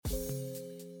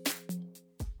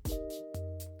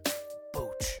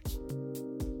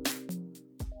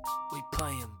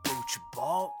playing booch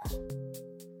ball.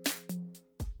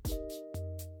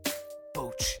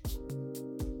 Booch.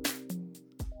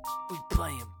 We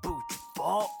playing booch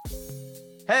ball.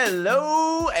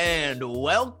 Hello and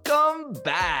welcome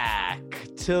back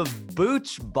to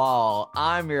Booch Ball.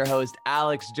 I'm your host,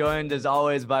 Alex, joined as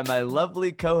always by my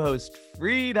lovely co-host,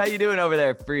 Freed. How you doing over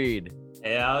there, Freed?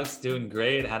 Hey, Alex, doing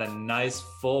great. Had a nice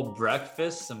full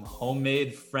breakfast, some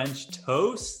homemade French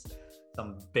toast,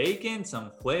 some bacon,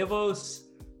 some huevos.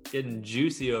 Getting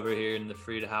juicy over here in the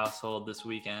Freed household this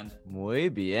weekend. Muy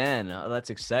bien. Oh, that's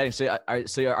exciting.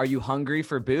 So are you hungry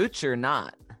for Booch or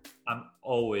not? I'm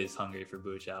always hungry for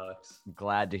Booch, Alex.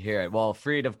 Glad to hear it. Well,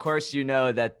 Freed, of course, you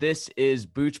know that this is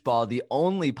Booch Ball, the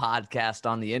only podcast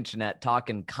on the internet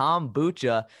talking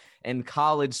kombucha and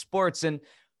college sports. And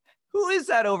who is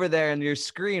that over there on your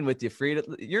screen with you, Freed?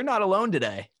 You're not alone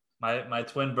today. My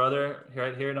twin brother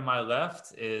right here to my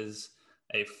left is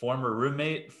a former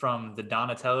roommate from the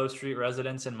Donatello Street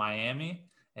residence in Miami,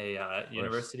 a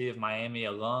University of Miami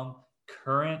alum,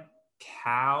 current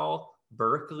Cal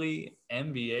Berkeley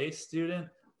MBA student,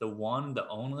 the one, the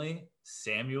only,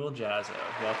 Samuel Jazzo.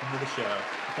 Welcome to the show.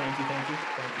 Thank you.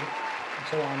 I'm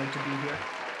so honored to be here.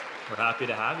 We're happy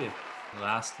to have you.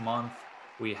 Last month,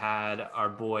 we had our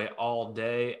boy All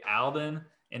Day Alden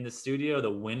in the studio, the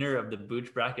winner of the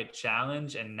Booch Bracket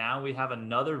Challenge, and now we have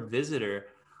another visitor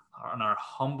on our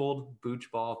humbled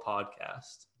Booch Ball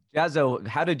podcast. Jazzo,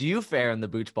 how did you fare in the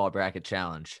Booch Ball Bracket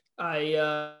Challenge?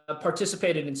 I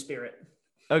participated in spirit.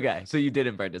 Okay, so you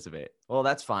didn't participate. Well,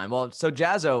 that's fine. Well, so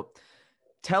Jazzo,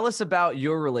 tell us about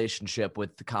your relationship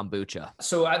with the kombucha.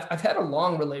 So I've had a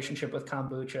long relationship with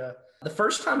kombucha. The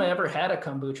first time I ever had a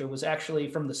kombucha was actually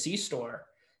from the C-store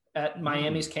at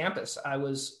Miami's campus. I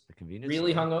was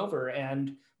really hungover,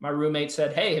 and my roommate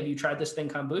said, "Hey, have you tried this thing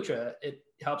kombucha? It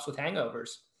helps with hangovers."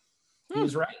 He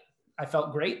was right. I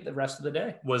felt great the rest of the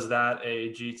day. Was that a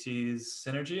GT's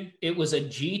Synergy? It was a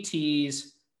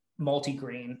GT's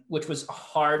multi-green, which was a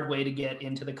hard way to get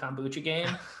into the kombucha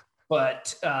game.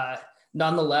 But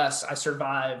nonetheless, I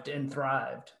survived and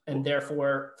thrived, and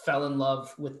therefore fell in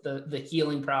love with the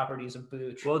healing properties of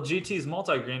Booch. Well, GT's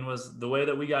multi-green was the way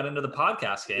that we got into the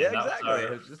podcast game. Yeah, that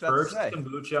exactly. was our first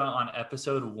kombucha on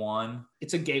episode 1.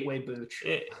 It's a gateway Booch.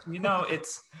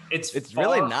 It's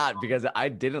really not, because I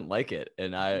didn't like it.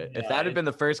 And if that had been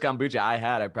the first kombucha I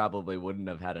had, I probably wouldn't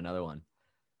have had another one.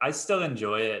 I still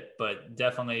enjoy it, but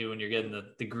definitely when you're getting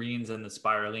the greens and the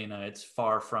spirulina, it's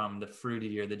far from the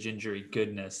fruity or the gingery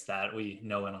goodness that we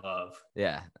know and love.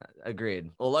 Yeah, agreed.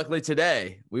 Well, luckily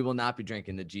today, we will not be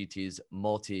drinking the GT's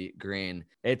multi-green.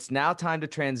 It's now time to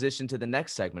transition to the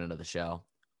next segment of the show,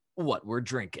 What We're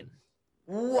Drinking.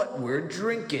 What we're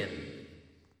drinking.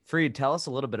 Freed, tell us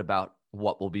a little bit about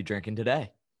what we'll be drinking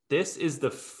today. This is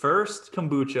the first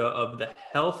kombucha of the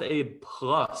Health Aid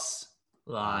Plus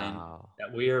line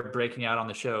that we are breaking out on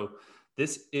the show.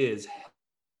 This is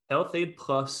Health Aid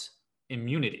Plus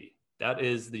Immunity. That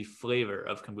is the flavor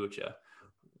of kombucha.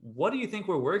 What do you think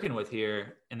we're working with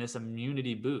here in this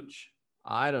immunity booch?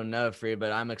 I don't know, Freed,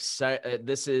 but I'm excited.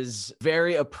 This is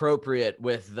very appropriate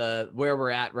with where we're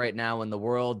at right now in the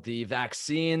world. The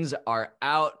vaccines are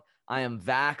out. I am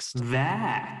vaxxed.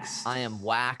 I am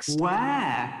waxed.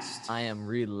 I am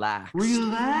relaxed.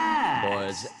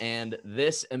 Boys. And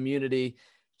this immunity,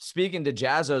 speaking to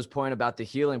Jazzo's point about the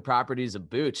healing properties of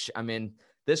Booch, I mean,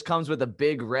 this comes with a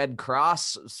big red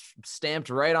cross stamped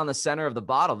right on the center of the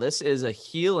bottle. This is a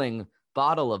healing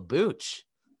bottle of Booch.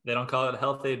 They don't call it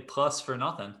Health Aid Plus for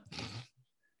nothing.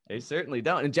 They certainly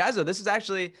don't. And Jazzo, this is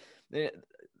actually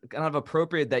kind of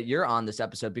appropriate that you're on this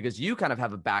episode, because you kind of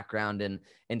have a background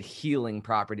in healing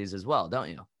properties as well, don't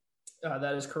you?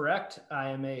 That is correct. I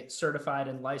am a certified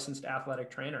and licensed athletic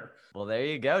trainer. Well, there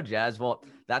you go, Jazz. Well,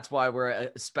 that's why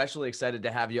we're especially excited to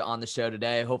have you on the show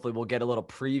today. Hopefully we'll get a little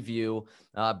preview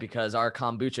because our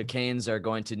kombucha canes are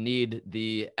going to need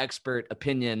the expert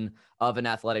opinion of an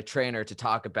athletic trainer to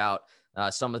talk about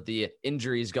some of the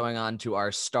injuries going on to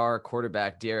our star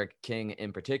quarterback, Derek King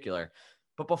in particular.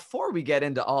 But before we get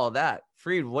into all of that,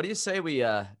 Freed, what do you say we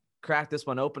crack this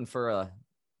one open for a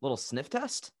little sniff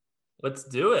test? Let's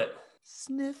do it.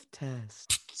 Sniff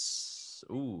test.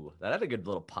 Ooh, that had a good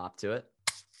little pop to it.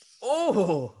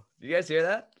 Oh, you guys hear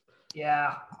that?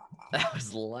 Yeah. That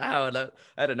was loud. I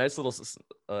had a nice little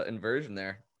inversion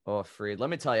there. Oh, Freed,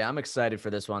 let me tell you, I'm excited for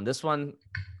this one. This one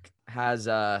has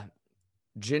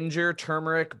ginger,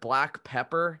 turmeric, black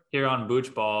pepper. Here on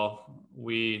Booch Ball,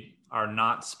 we are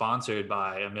not sponsored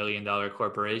by $1 million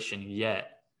corporation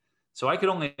yet. So I could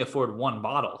only afford one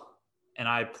bottle, and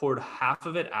I poured half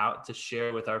of it out to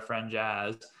share with our friend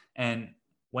Jazz. And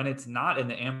when it's not in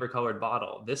the amber colored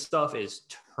bottle. This stuff is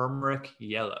turmeric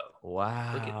yellow.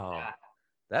 Wow. Look at that.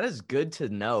 That is good to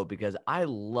know because I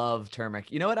love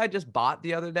turmeric. You know what I just bought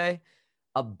the other day?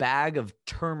 A bag of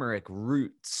turmeric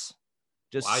roots.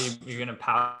 Just wow, you're going to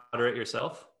powder it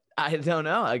yourself? I don't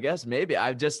know. I guess maybe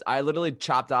I literally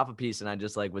chopped off a piece and I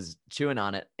just like was chewing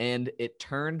on it and it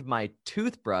turned my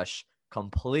toothbrush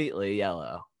completely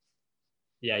yellow.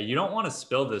 Yeah, you don't want to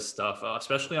spill this stuff,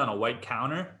 especially on a white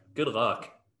counter. Good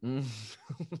luck.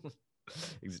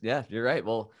 Yeah, you're right.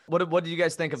 Well, what do you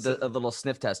guys think of the little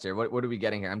sniff test here? What are we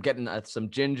getting here? I'm getting some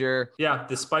ginger. Yeah,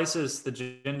 the spices, the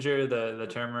ginger, the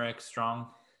turmeric, strong.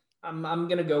 I'm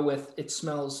gonna go with it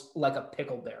smells like a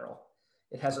pickle barrel.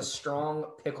 It has a strong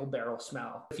pickle barrel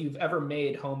smell. If you've ever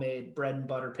made homemade bread and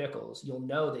butter pickles, you'll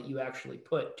know that you actually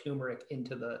put turmeric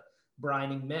into the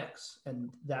brining mix, and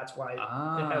that's why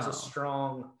it has a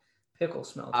strong pickle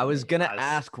smell. I was going to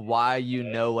ask why you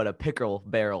know what a pickle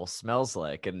barrel smells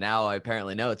like, and now I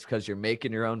apparently know it's because you're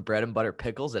making your own bread and butter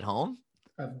pickles at home.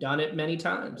 I've done it many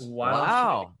times.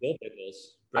 Wow.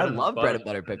 Pickles. I love bread and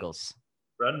butter pickles.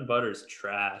 Bread and butter's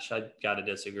trash. I got to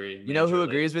disagree. You know who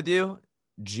agrees with you?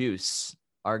 Juice,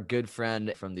 our good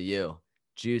friend from the U.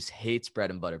 Juice hates bread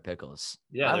and butter pickles.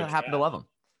 Yeah, I happen to love them.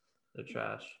 They're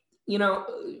trash. You know,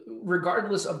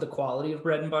 regardless of the quality of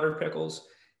bread and butter pickles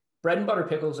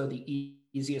are the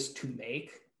easiest to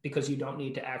make because you don't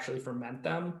need to actually ferment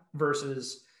them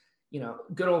versus,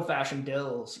 good old fashioned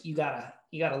dills. You gotta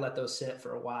let those sit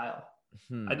for a while.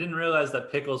 I didn't realize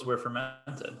that pickles were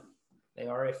fermented. They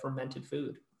are a fermented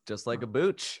food. Just like a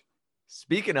booch.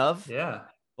 Speaking of, yeah.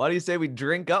 Why do you say we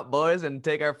drink up, boys, and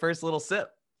take our first little sip?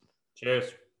 Cheers.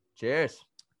 Cheers.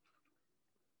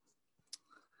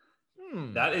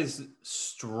 That is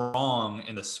strong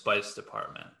in the spice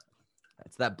department.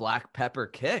 It's that black pepper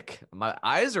kick. My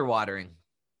eyes are watering.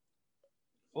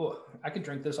 Oh, I could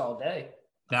drink this all day.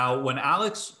 Now, when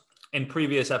Alex in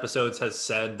previous episodes has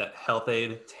said that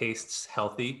Health-Ade tastes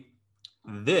healthy,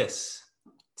 this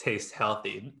tastes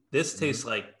healthy. This tastes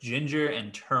like ginger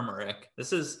and turmeric.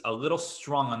 This is a little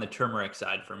strong on the turmeric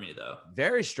side for me, though.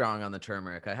 Very strong on the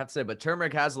turmeric, I have to say. But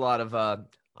turmeric has a lot of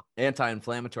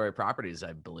anti-inflammatory properties,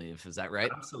 I believe. Is that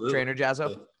right? Absolutely. Trainer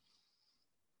Jazzo?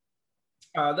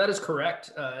 That is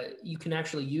correct. You can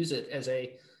actually use it as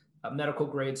a medical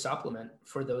grade supplement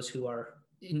for those who are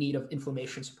in need of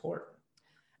inflammation support.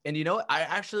 And you know what? I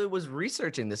actually was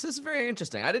researching this. This is very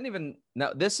interesting. I didn't even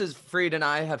know. This is Freed and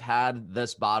I have had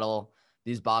these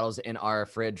bottles in our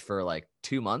fridge for like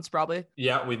 2 months, probably.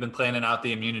 Yeah, we've been planning out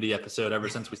the immunity episode ever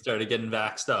since we started getting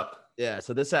vaxxed up. Yeah,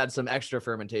 so this had some extra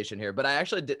fermentation here, but I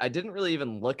didn't really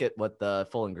even look at what the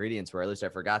full ingredients were. At least I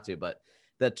forgot to. But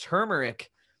the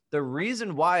turmeric, the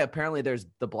reason why apparently there's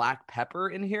the black pepper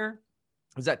in here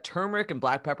is that turmeric and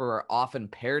black pepper are often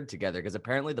paired together because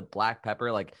apparently the black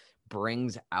pepper like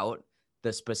brings out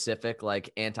the specific like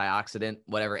antioxidant,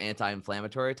 whatever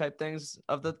anti-inflammatory type things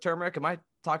of the turmeric. Am I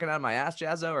talking out of my ass,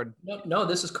 Jazzo? Or no,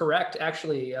 this is correct.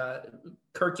 Actually,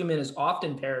 curcumin is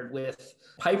often paired with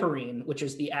piperine, which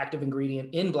is the active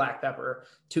ingredient in black pepper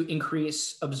to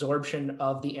increase absorption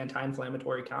of the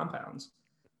anti-inflammatory compounds.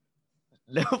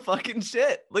 No fucking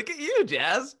shit. Look at you,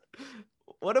 Jazz.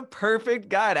 What a perfect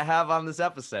guy to have on this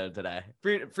episode today.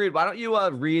 Freed, why don't you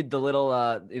read the little,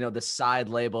 the side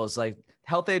labels? Like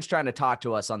Health-Ade's trying to talk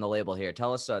to us on the label here.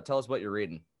 Tell us what you're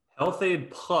reading. Health-Ade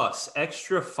Plus,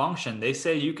 extra function. They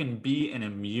say you can be an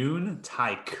immune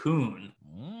tycoon.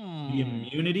 The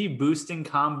immunity boosting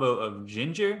combo of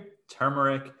ginger,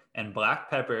 turmeric, and black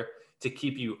pepper to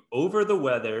keep you over the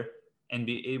weather and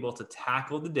be able to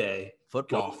tackle the day.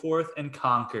 Football. Go forth and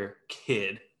conquer,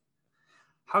 kid.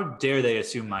 How dare they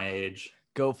assume my age?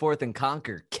 Go forth and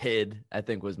conquer, kid, I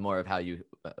think was more of how you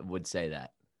would say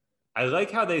that. I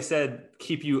like how they said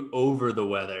keep you over the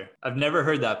weather. I've never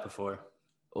heard that before.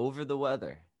 Over the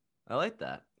weather. I like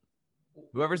that.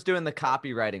 Whoever's doing the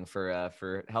copywriting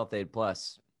for Health-Ade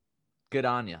Plus, good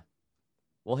on you.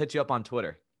 We'll hit you up on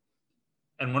Twitter.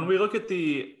 And when we look at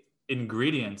the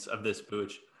ingredients of this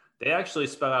booch, they actually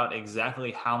spell out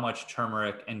exactly how much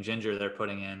turmeric and ginger they're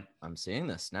putting in. I'm seeing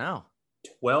this now.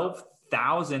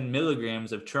 12,000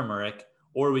 milligrams of turmeric,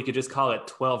 or we could just call it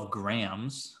 12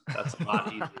 grams. That's a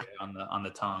lot easier on the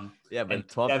tongue. Yeah, but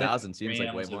 12,000 seems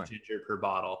like way more. Ginger per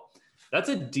bottle. That's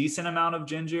a decent amount of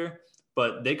ginger,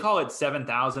 but they call it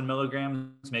 7,000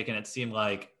 milligrams, making it seem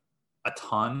like a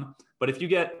ton. But if you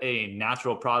get a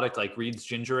natural product like Reed's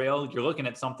Ginger Ale, you're looking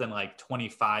at something like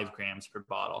 25 grams per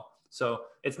bottle. So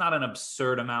it's not an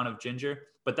absurd amount of ginger,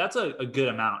 but that's a good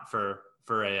amount for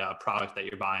a product that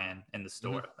you're buying in the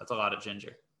store. Mm-hmm. That's a lot of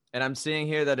ginger. And I'm seeing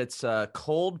here that it's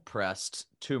cold pressed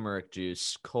turmeric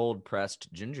juice, cold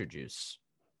pressed ginger juice,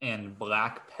 and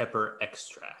black pepper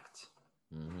extract.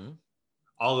 Mm-hmm.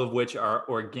 All of which are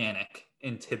organic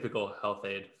in typical Health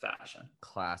Aid fashion.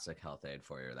 Classic Health Aid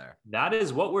for you there. That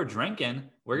is what we're drinking.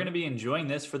 We're going to be enjoying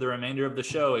this for the remainder of the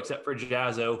show, except for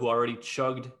Jazzo, who already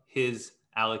chugged his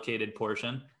allocated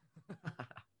portion.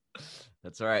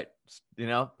 That's all right. You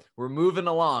know, we're moving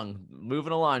along,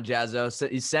 Jazzo. So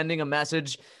he's sending a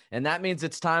message, and that means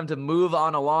it's time to move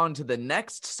on along to the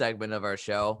next segment of our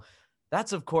show.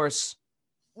 That's, of course,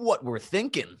 what we're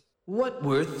thinking. What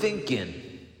we're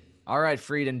thinking. All right,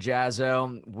 Freed and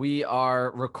Jazzo, we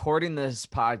are recording this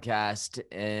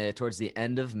podcast towards the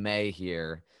end of May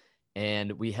here,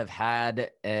 and we have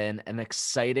had an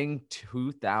exciting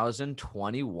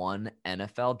 2021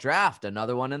 NFL draft,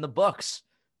 another one in the books.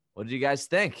 What did you guys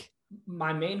think?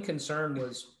 My main concern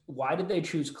was, why did they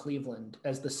choose Cleveland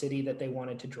as the city that they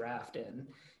wanted to draft in?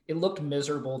 It looked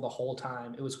miserable the whole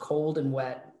time. It was cold and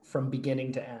wet from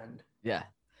beginning to end. Yeah.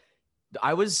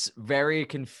 I was very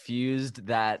confused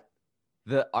that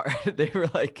they were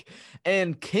like,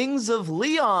 and Kings of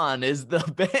Leon is the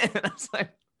band. I was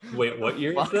like, wait, what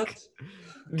year is this?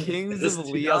 Kings of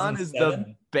Leon is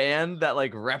the band that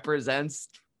like represents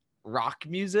rock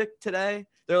music today.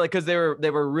 They're like, because they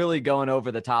were really going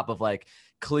over the top of like,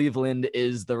 Cleveland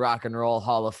is the Rock and Roll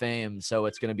Hall of Fame, so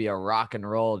it's going to be a rock and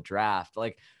roll draft.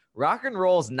 Like, rock and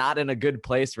roll is not in a good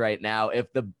place right now.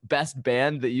 If the best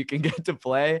band that you can get to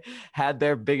play had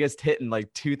their biggest hit in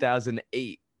like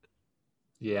 2008.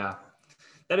 Yeah,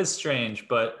 that is strange,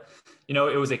 but you know,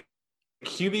 it was a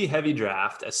QB heavy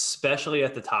draft, especially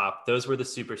at the top. Those were the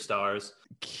superstars.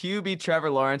 QB Trevor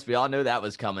Lawrence, we all knew that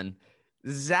was coming.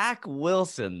 Zach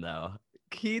Wilson, though,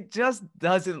 he just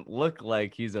doesn't look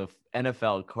like he's a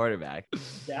NFL quarterback.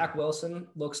 Zach Wilson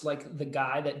looks like the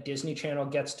guy that Disney Channel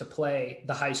gets to play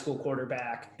the high school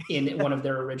quarterback in one of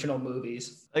their original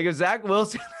movies. Like, if Zach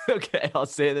Wilson, okay, I'll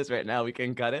say this right now, we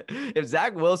can cut it. If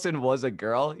Zach Wilson was a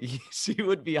girl, she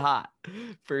would be hot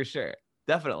for sure.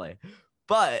 Definitely.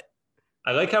 But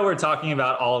I like how we're talking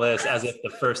about all this as if the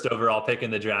first overall pick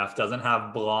in the draft doesn't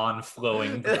have blonde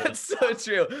flowing. That's so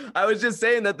true. I was just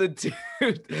saying that the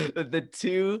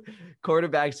two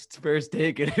quarterbacks first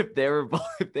taken, if they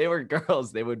were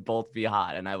girls, they would both be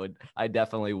hot, and I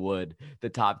definitely would. The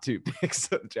top two picks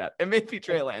of the draft. It may be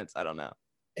Trey Lance. I don't know.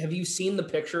 Have you seen the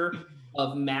picture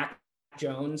of Mac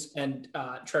Jones and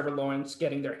Trevor Lawrence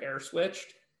getting their hair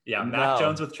switched? Yeah, Mac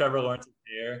Jones with Trevor Lawrence's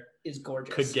hair is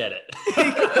gorgeous. Could get it.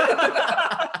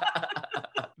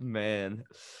 Man.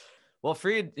 Well,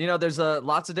 Freed, you know, there's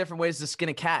lots of different ways to skin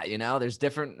a cat, you know? There's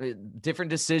different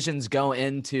decisions go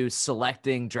into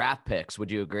selecting draft picks.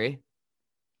 Would you agree?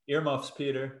 Earmuffs,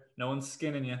 Peter. No one's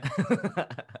skinning you.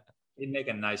 He'd make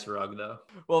a nice rug, though.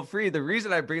 Well, Freed, the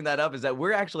reason I bring that up is that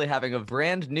we're actually having a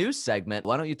brand new segment.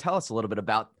 Why don't you tell us a little bit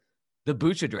about the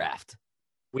Bucha draft?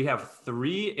 We have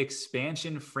 3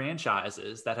 expansion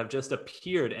franchises that have just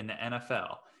appeared in the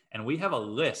NFL, and we have a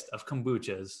list of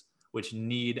kombuchas which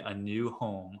need a new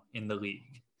home in the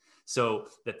league. So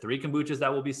the 3 kombuchas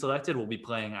that will be selected will be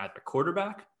playing either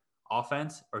quarterback,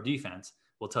 offense, or defense.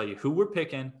 We'll tell you who we're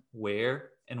picking,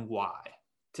 where, and why.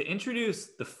 To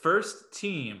introduce the first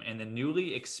team in the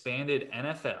newly expanded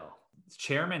NFL,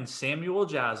 Chairman Samuel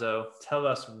Jazzo, tell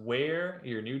us where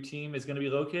your new team is going to be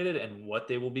located and what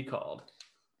they will be called.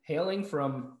 Hailing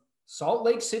from Salt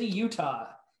Lake City, Utah,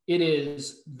 it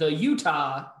is the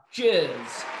Utah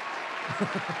Jizz.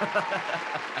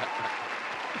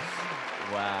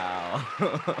 Wow.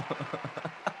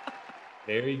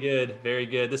 Very good. Very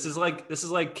good. This is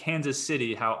like Kansas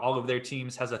City, how all of their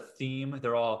teams has a theme.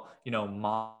 They're all, you know,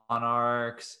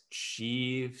 Monarchs,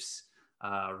 Chiefs,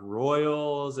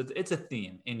 Royals. It's a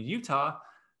theme. In Utah,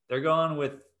 they're going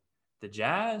with the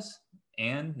Jazz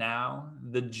and now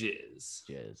the Jizz.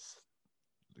 Jizz.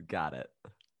 Got it.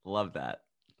 Love that.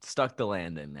 Stuck the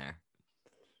landing there.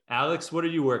 Alex, what are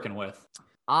you working with?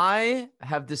 I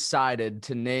have decided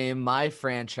to name my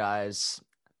franchise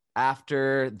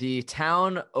after the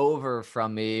town over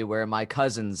from me where my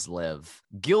cousins live,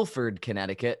 Guilford,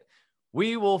 Connecticut.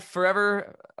 We will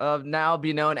forever now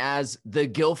be known as the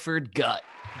Guilford Gut.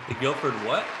 The Guilford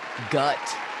what? Gut.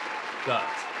 Gut.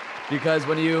 Because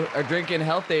when you are drinking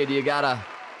Health Aid, you gotta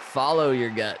follow your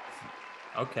gut.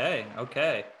 Okay.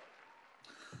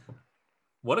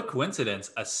 What a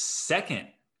coincidence. A second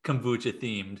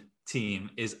kombucha-themed team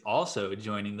is also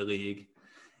joining the league.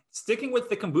 Sticking with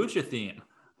the kombucha theme,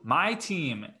 my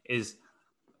team is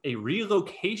a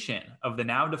relocation of the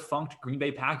now defunct Green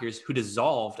Bay Packers, who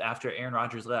dissolved after Aaron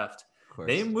Rodgers left.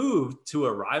 They moved to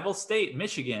a rival state,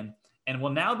 Michigan, and will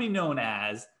now be known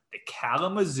as the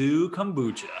Kalamazoo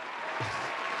Kombucha.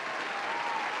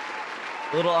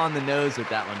 A little on the nose with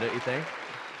that one, don't you think?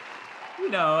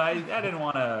 I didn't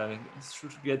want to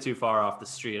get too far off the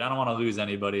street. I don't want to lose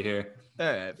anybody here. All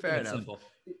right, fair enough. Simple.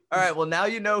 All right, well, now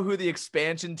you know who the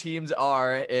expansion teams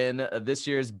are in this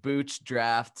year's Booch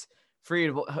draft.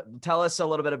 Freed, tell us a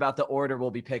little bit about the order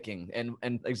we'll be picking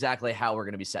and exactly how we're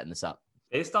going to be setting this up.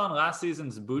 Based on last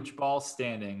season's Booch Ball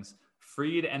standings,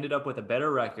 Freed ended up with a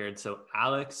better record, so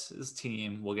Alex's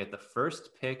team will get the first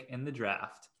pick in the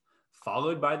draft,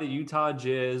 followed by the Utah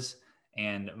Jizz,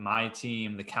 and my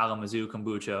team, the Kalamazoo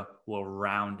Kombucha, will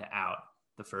round out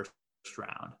the first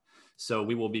round. So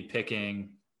we will be picking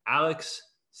Alex,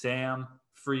 Sam,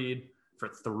 Freed for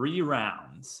 3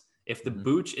 rounds. If the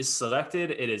Booch is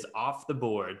selected, it is off the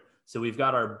board. So we've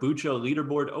got our Boocho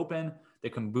leaderboard open. The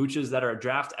kombuchas that are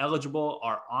draft eligible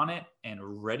are on it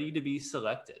and ready to be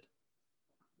selected.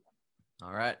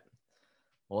 All right.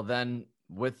 Well, then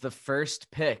with the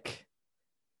first pick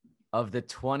of the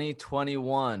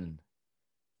 2021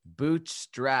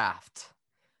 Booch draft,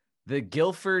 the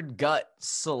Guilford Gut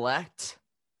select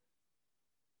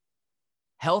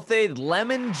Health-Ade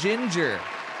Lemon Ginger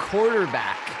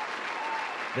quarterback.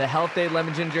 The Health-Ade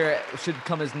Lemon Ginger should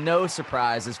come as no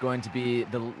surprise is going to be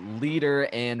the leader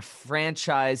and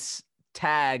franchise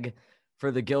tag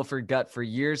for the Guilford Gut for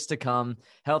years to come.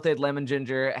 Health-Ade Lemon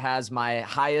Ginger has my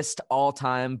highest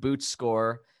all-time Booch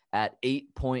score at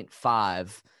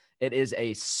 8.5. It is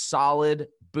a solid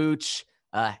Booch,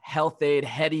 Health-Ade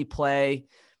heady play.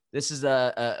 This is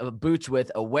a Booch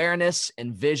with awareness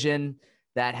and vision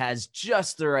that has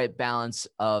just the right balance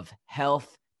of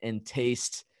health and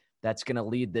taste that's going to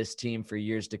lead this team for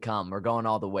years to come. We're going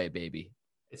all the way, baby.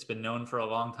 It's been known for a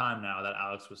long time now that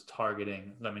Alex was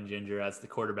targeting Lemon Ginger as the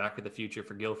quarterback of the future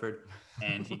for Guilford,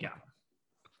 and he got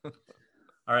him.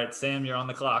 All right, Sam, you're on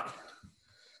the clock.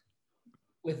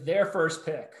 With their first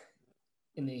pick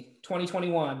in the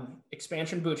 2021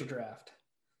 expansion Booch draft,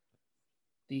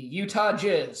 the Utah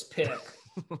Jizz pick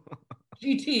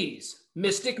GT's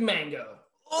Mystic Mango.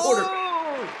 Oh,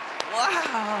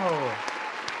 wow.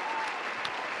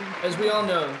 As we all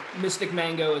know, Mystic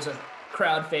Mango is a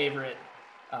crowd favorite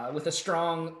with a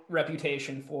strong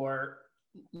reputation for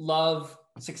love,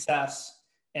 success,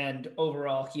 and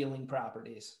overall healing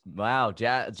properties. Wow,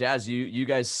 Jazz, you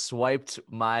guys swiped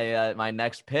my my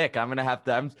next pick. I'm gonna have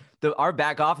to. Our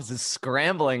back office is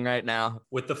scrambling right now.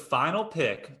 With the final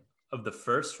pick of the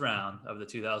first round of the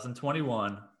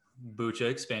 2021 Boocha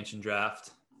expansion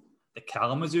draft, the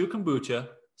Kalamazoo Kombucha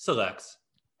selects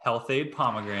Health-Ade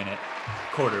Pomegranate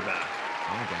quarterback.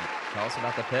 Okay, tell us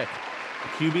about the pick.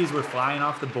 The QBs were flying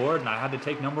off the board, and I had to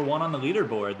take number 1 on the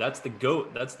leaderboard. That's the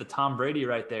GOAT. That's the Tom Brady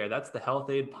right there. That's the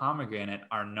Health-Ade Pomegranate,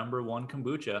 our number 1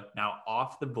 kombucha, now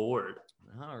off the board.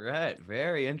 All right.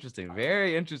 Very interesting.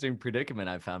 Very interesting predicament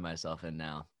I found myself in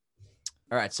now.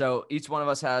 All right. So each one of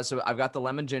us has, so I've got the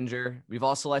Lemon Ginger. We've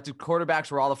all selected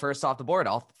quarterbacks. We're all the first off the board,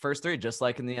 all first 3, just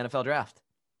like in the NFL draft.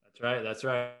 That's right. That's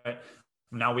right.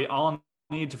 Now we all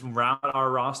need to round our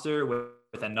roster with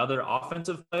another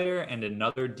offensive player and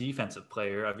another defensive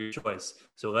player of your choice.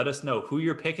 So let us know who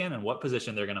you're picking and what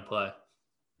position they're going to play.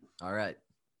 All right.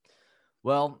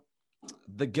 Well,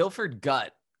 the Guilford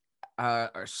Gut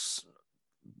are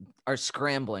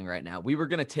scrambling right now. We were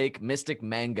going to take Mystic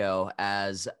Mango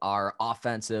as our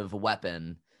offensive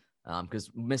weapon because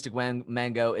Mystic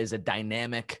Mango is a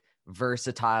dynamic,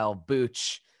 versatile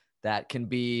Booch that can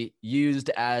be used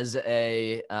as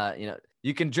a,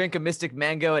 you can drink a Mystic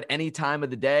Mango at any time of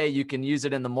the day. You can use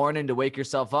it in the morning to wake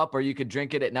yourself up, or you could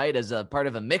drink it at night as a part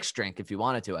of a mixed drink if you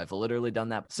wanted to. I've literally done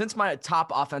that. Since my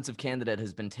top offensive candidate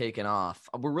has been taken off,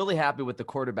 we're really happy with the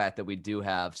quarterback that we do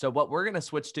have. So what we're going to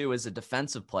switch to is a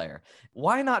defensive player.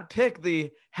 Why not pick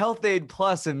the Health-Ade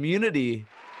Plus Immunity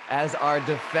as our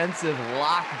defensive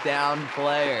lockdown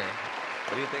player?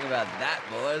 What do you think about that,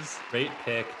 boys? Great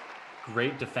pick.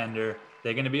 Great defender.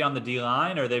 They're going to be on the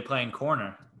D-line, or are they playing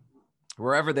corner?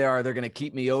 Wherever they are, they're going to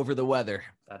keep me over the weather.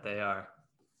 That they are.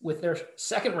 With their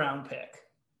second round pick,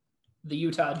 the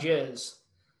Utah Jizz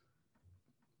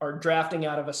are drafting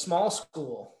out of a small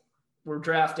school. We're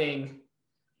drafting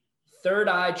Third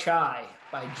Eye Chai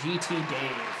by GT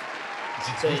Dave.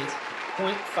 It's a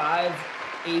 0.5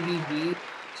 ABV.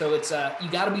 So it's you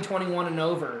got to be 21 and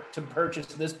over to purchase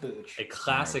this Booch. A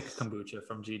classic kombucha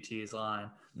from GT's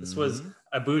line. This was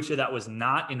a Boocha that was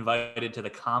not invited to the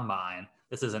combine.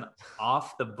 This is an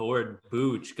off-the-board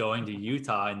Booch going to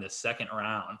Utah in the second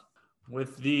round.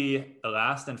 With the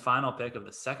last and final pick of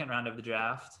the second round of the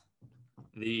draft,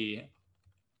 the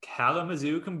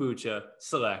Kalamazoo Kombucha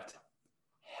select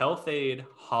Health Aid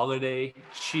Holiday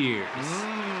Cheers.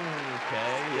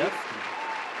 Okay, yep.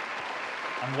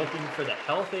 I'm looking for the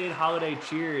Health Aid Holiday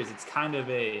Cheers. It's kind of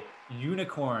a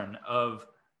unicorn of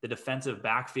the defensive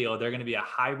backfield. They're going to be a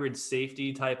hybrid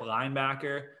safety type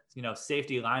linebacker,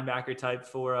 safety linebacker type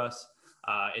for us.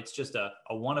 It's just a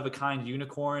one-of-a-kind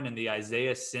unicorn in the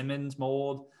Isaiah Simmons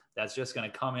mold that's just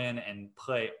going to come in and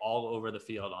play all over the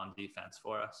field on defense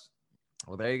for us.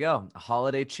 Well, there you go. A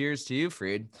holiday cheers to you,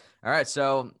 Freed. All right,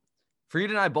 so Freed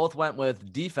and I both went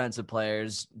with defensive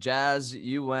players. Jazz,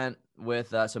 you went with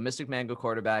so Mystic Mango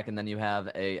quarterback, and then you have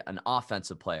an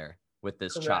offensive player with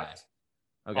this Chai.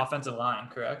 Okay. Offensive line,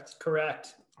 correct?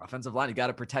 Correct. Offensive line. You got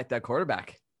to protect that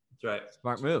quarterback. That's right.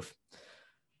 Smart move.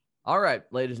 All right,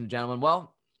 ladies and gentlemen.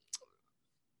 Well,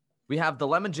 we have the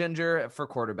Lemon Ginger for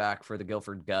quarterback for the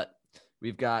Guilford Gut.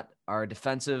 We've got our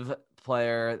defensive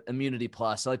player, Immunity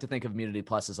Plus. I like to think of Immunity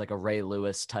Plus as like a Ray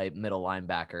Lewis type middle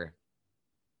linebacker.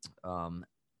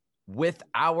 With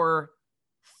our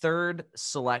third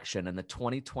selection in the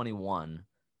 2021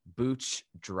 Booch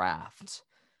draft,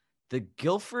 the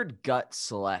Guilford Gut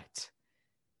select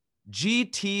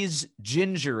GT's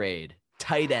Gingerade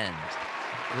tight end.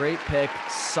 Great pick,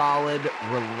 solid,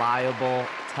 reliable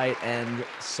tight end,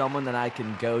 someone that I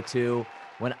can go to.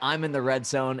 When I'm in the red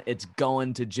zone, it's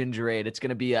going to Gingerade. It's going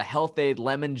to be a Health Aid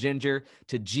Lemon Ginger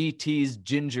to GT's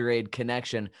Gingerade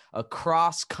connection, a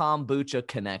cross kombucha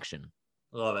connection.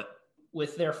 Love it.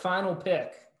 With their final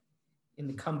pick in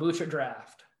the kombucha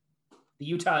draft, the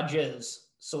Utah Jizz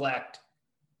select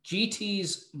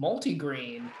GT's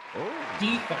multigreen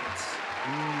defense.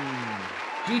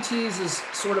 GT's is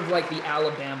sort of like the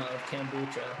Alabama of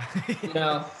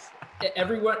kombucha.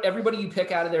 Everybody you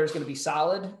pick out of there is going to be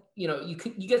solid. You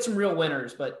get some real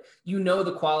winners, but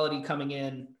the quality coming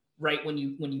in right when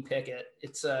you pick it.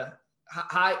 It's a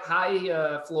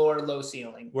high floor, low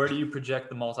ceiling. Where do you project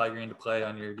the multi-green to play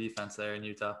on your defense there in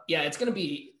Utah? Yeah, it's going to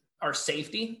be our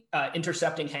safety,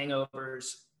 intercepting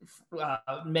hangovers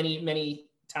many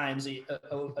times a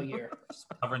year.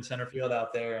 Covering center field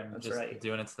out there and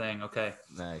doing its thing. Okay.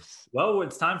 Nice. Well,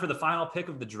 it's time for the final pick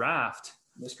of the draft.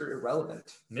 Mr.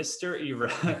 Irrelevant.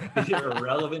 The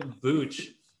irrelevant Booch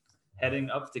heading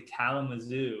up to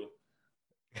Kalamazoo.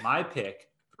 My pick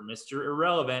for Mr.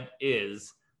 Irrelevant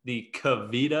is the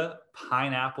Kavita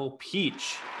Pineapple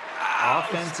Peach.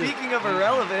 Speaking of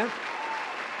irrelevant,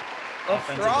 a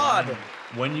fraud. Line.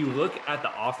 When you look at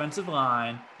the offensive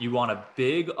line, you want a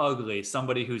big, ugly,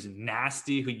 somebody who's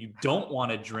nasty, who you don't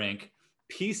want to drink,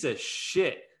 piece of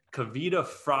shit. Kavita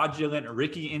fraudulent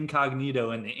Ricky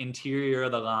Incognito in the interior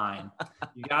of the line.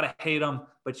 You got to hate them,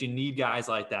 but you need guys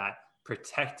like that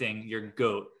protecting your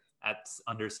GOAT at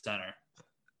under center.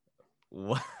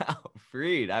 Wow,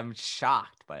 Freed, I'm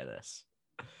shocked by this.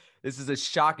 This is a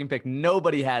shocking pick.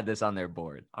 Nobody had this on their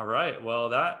board. All right, well,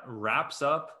 that wraps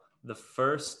up the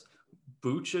first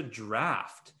Bucha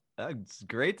draft. It's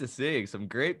great to see some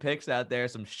great picks out there,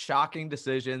 some shocking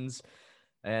decisions,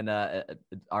 and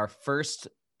our first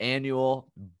annual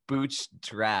Booch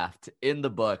draft in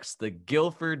the books. The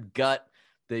Guilford Gut,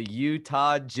 the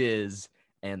Utah Jizz,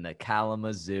 and the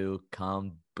Kalamazoo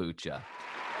Kombucha.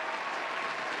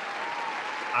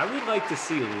 I would like to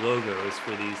see logos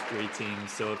for these three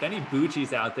teams. So if any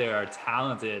Boochies out there are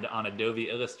talented on Adobe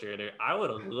Illustrator, I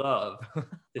would love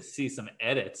to see some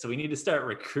edits. So we need to start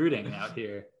recruiting out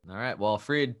here. All right. Well,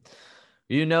 Freed,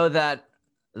 you know that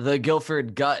the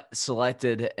Guilford Gut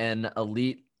selected an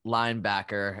elite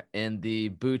linebacker in the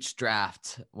Booch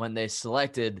draft when they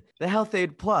selected the Health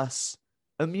Aid Plus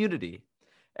immunity.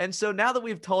 And so now that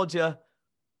we've told you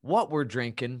what we're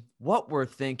drinking, what we're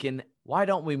thinking, why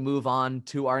don't we move on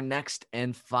to our next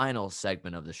and final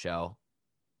segment of the show?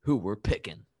 Who we're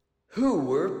picking. Who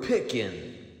we're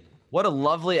picking. What a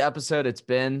lovely episode it's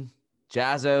been.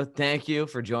 Jazzo, thank you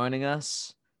for joining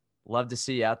us. Love to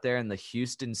see you out there in the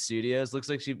Houston studios. Looks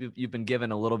like you've been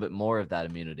given a little bit more of that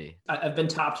immunity. I've been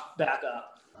topped back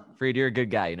up. Freed, you're a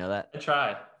good guy. You know that? I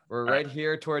try. We're right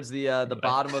here towards the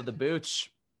bottom of the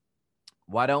Booch.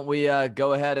 Why don't we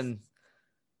go ahead and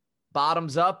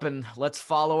bottoms up and let's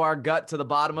follow our gut to the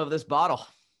bottom of this bottle.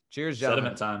 Cheers,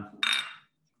 gentlemen. Sediment time.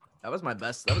 That was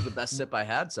the best sip I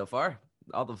had so far.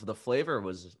 All the flavor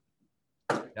was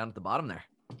down at the bottom there.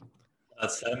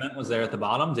 That sediment was there at the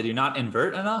bottom. Did you not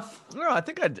invert enough? No, I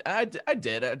think I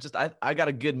did. I got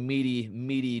a good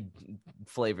meaty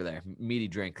flavor there. Meaty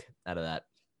drink out of that.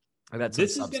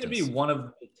 This is going to be one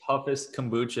of the toughest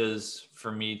kombuchas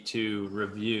for me to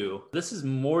review. This is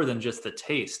more than just the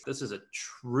taste. This is a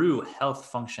true health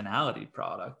functionality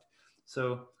product.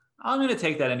 So I'm going to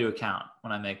take that into account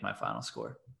when I make my final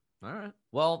score. All right.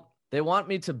 Well, They want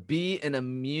me to be an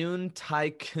immune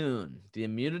tycoon, the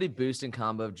immunity boosting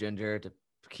combo of ginger to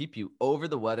keep you over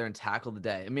the weather and tackle the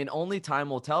day. I mean, only time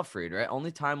will tell, Freed, right?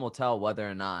 Only time will tell whether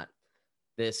or not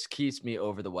this keeps me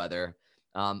over the weather.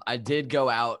 I did go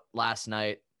out last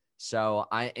night, so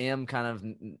I am kind of,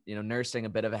 nursing a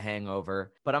bit of a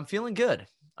hangover, but I'm feeling good.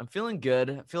 I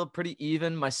feel pretty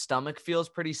even. My stomach feels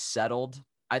pretty settled.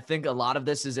 I think a lot of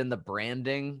this is in the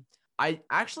branding. I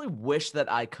actually wish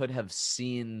that I could have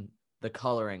seen the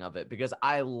coloring of it because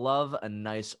I love a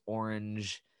nice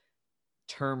orange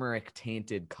turmeric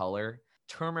tainted color.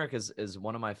 Turmeric is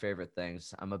one of my favorite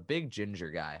things. I'm a big ginger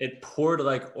guy. It poured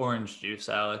like orange juice,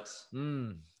 Alex.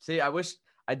 See, I wish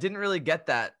I didn't really get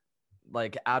that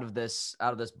like out of this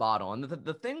bottle. And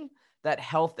the thing that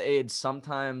Health-Ade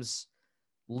sometimes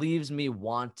leaves me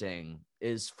wanting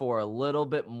is for a little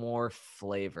bit more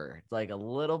flavor, like a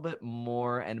little bit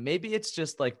more. And maybe it's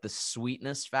just like the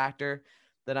sweetness factor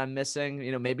that I'm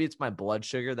missing. Maybe it's my blood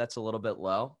sugar that's a little bit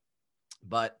low,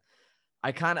 but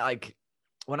I kind of like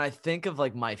when I think of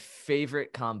like my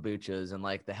favorite kombuchas and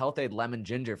like the Health-Ade lemon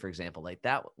ginger, for example, like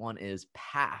that one is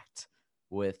packed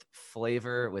with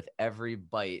flavor with every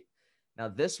bite. Now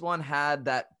this one had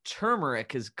that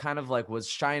turmeric is kind of like was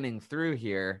shining through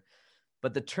here,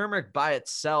 but the turmeric by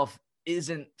itself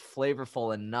isn't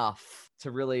flavorful enough to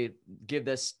really give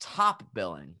this top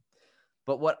billing.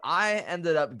 But what I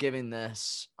ended up giving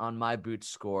this on my boot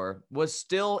score was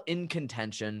still in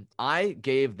contention. I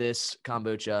gave this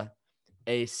kombucha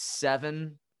a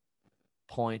 7.1.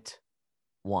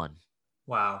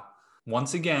 Wow.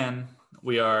 Once again,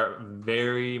 we are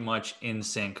very much in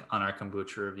sync on our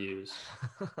kombucha reviews.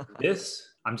 This,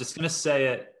 I'm just going to say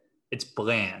it, it's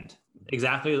bland.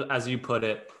 Exactly as you put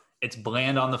it. It's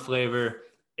bland on the flavor.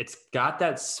 It's got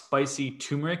that spicy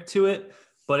turmeric to it,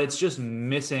 but it's just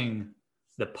missing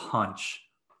the punch.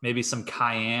 Maybe some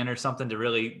cayenne or something to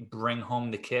really bring home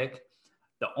the kick.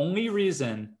 The only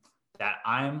reason that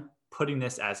I'm putting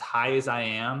this as high as I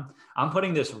am, I'm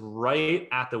putting this right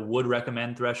at the would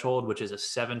recommend threshold, which is a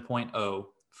 7.0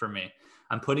 for me.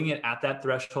 I'm putting it at that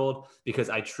threshold because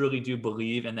I truly do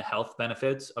believe in the health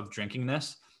benefits of drinking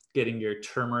this, getting your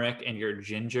turmeric and your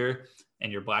ginger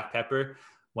and your black pepper.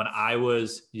 When I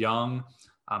was young,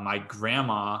 my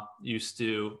grandma used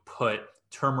to put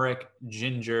turmeric,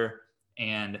 ginger,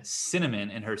 and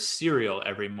cinnamon in her cereal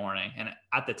every morning. And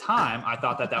at the time, I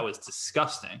thought that was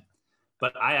disgusting.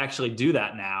 But I actually do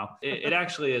that now. It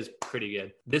actually is pretty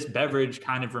good. This beverage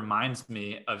kind of reminds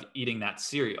me of eating that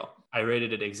cereal. I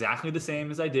rated it exactly the same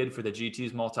as I did for the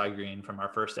GT's Multigreen from our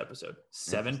first episode.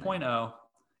 7.0.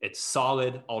 It's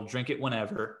solid. I'll drink it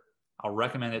whenever. I'll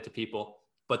recommend it to people.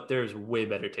 But there's way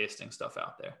better tasting stuff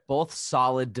out there. Both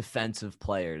solid defensive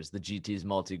players, the GT's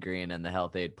Multigreen and the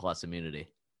Health-Ade Plus Immunity.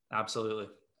 Absolutely.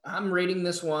 I'm rating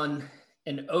this one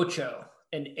an ocho,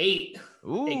 an 8,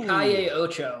 Ooh. A Calle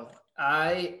Ocho.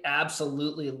 I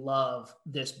absolutely love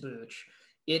this booch.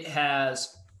 It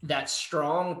has that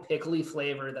strong pickly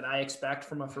flavor that I expect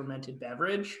from a fermented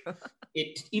beverage.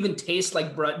 It even tastes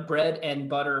like bread and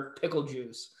butter pickle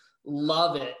juice.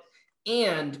 Love it.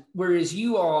 And whereas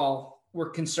you all were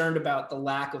concerned about the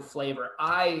lack of flavor,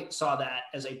 I saw that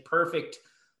as a perfect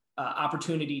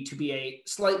opportunity to be a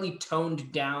slightly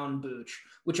toned down booch,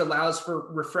 which allows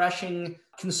for refreshing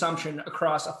consumption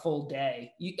across a full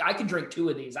day. I could drink 2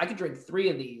 of these. I could drink 3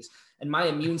 of these, and my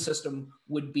immune system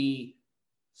would be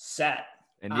set.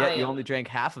 And yet you only drank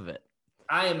half of it.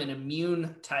 I am an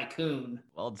immune tycoon.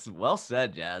 Well, it's well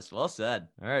said, Jazz. Well said.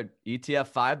 All right,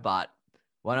 ETF 5bot.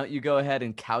 Why don't you go ahead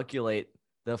and calculate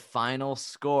the final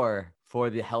score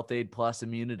for the Health-Ade Plus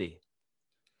Immunity?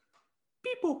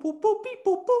 Beep, boop, boop, boop, beep,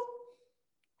 boop, boop.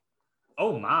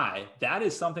 Oh my, that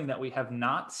is something that we have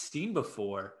not seen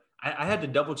before. I had to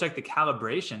double check the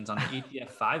calibrations on the ETF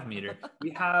 5 meter.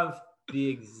 We have the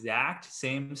exact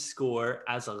same score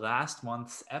as last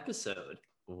month's episode.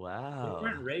 Wow.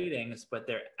 Different ratings, but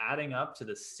they're adding up to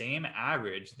the same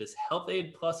average. This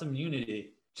Health-Ade Plus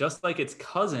Immunity, just like its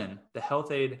cousin, the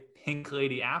Health-Ade Pink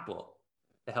Lady Apple.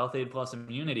 The Health-Ade Plus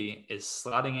Immunity is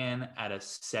slotting in at a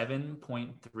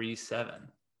 7.37.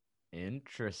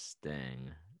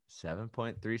 Interesting.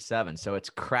 7.37. So it's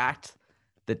cracked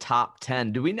the top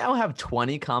 10. Do we now have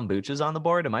 20 kombuchas on the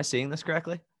board? Am I seeing this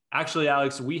correctly? Actually,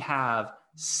 Alex, we have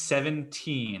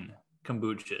 17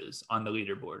 kombuchas on the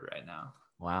leaderboard right now.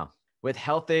 Wow. With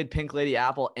Health-Ade Pink Lady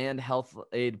Apple and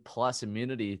Health-Ade Plus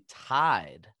Immunity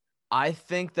tied, I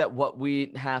think that what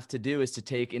we have to do is to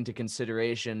take into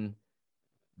consideration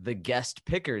the guest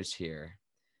pickers here.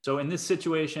 So in this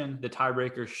situation, the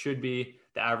tiebreaker should be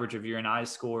the average of urine eye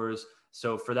scores.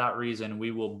 So for that reason,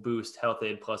 we will boost Health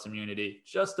Aid Plus immunity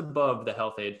just above the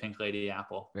Health Aid Pink Lady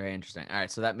Apple. Very interesting. All right.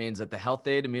 So that means that the Health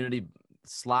Aid immunity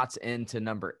slots into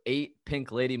number 8.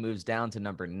 Pink Lady moves down to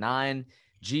number 9.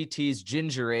 GT's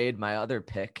Gingerade, my other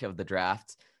pick of the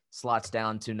draft, slots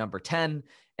down to number 10.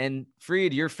 And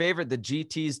Freed, your favorite, the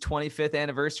GT's 25th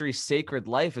anniversary Sacred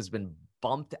Life, has been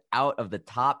bumped out of the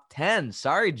top 10.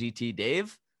 Sorry, GT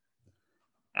Dave.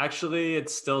 Actually,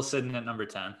 it's still sitting at number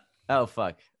 10. Oh,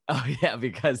 fuck. Oh, yeah,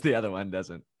 because the other one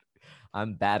doesn't.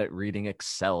 I'm bad at reading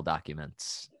Excel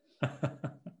documents. All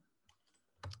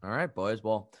right, boys.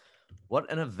 Well, what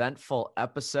an eventful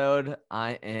episode.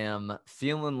 I am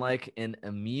feeling like an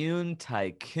immune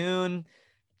tycoon.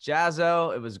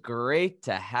 Jazzo, it was great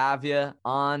to have you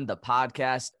on the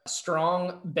podcast.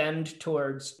 Strong bend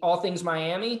towards all things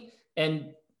Miami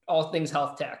and all things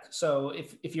health tech. So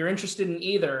if you're interested in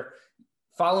either,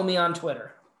 follow me on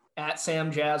Twitter at Sam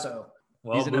Jazzo.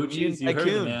 Well, Bucci's, you heard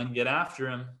it, man. Get after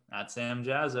him at Sam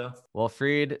Jazzo. Well,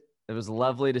 Freed, it was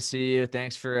lovely to see you.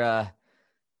 Thanks for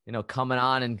coming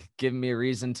on and giving me a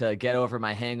reason to get over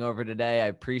my hangover today. I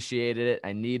appreciated it.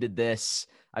 I needed this.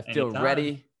 I feel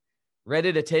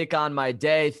ready to take on my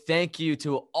day. Thank you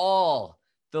to all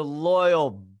the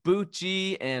loyal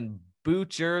Bucci and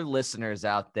Butcher listeners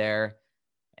out there.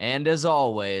 And as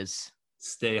always,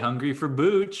 stay hungry for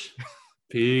Booch.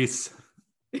 Peace.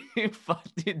 You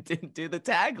didn't do the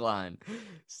tagline.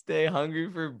 Stay hungry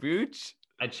for Booch.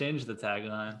 I changed the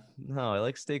tagline. No, I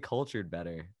like stay cultured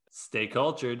better. Stay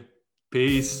cultured.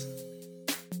 Peace.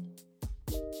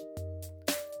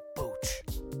 Booch.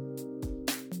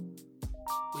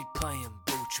 We playing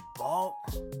Booch ball.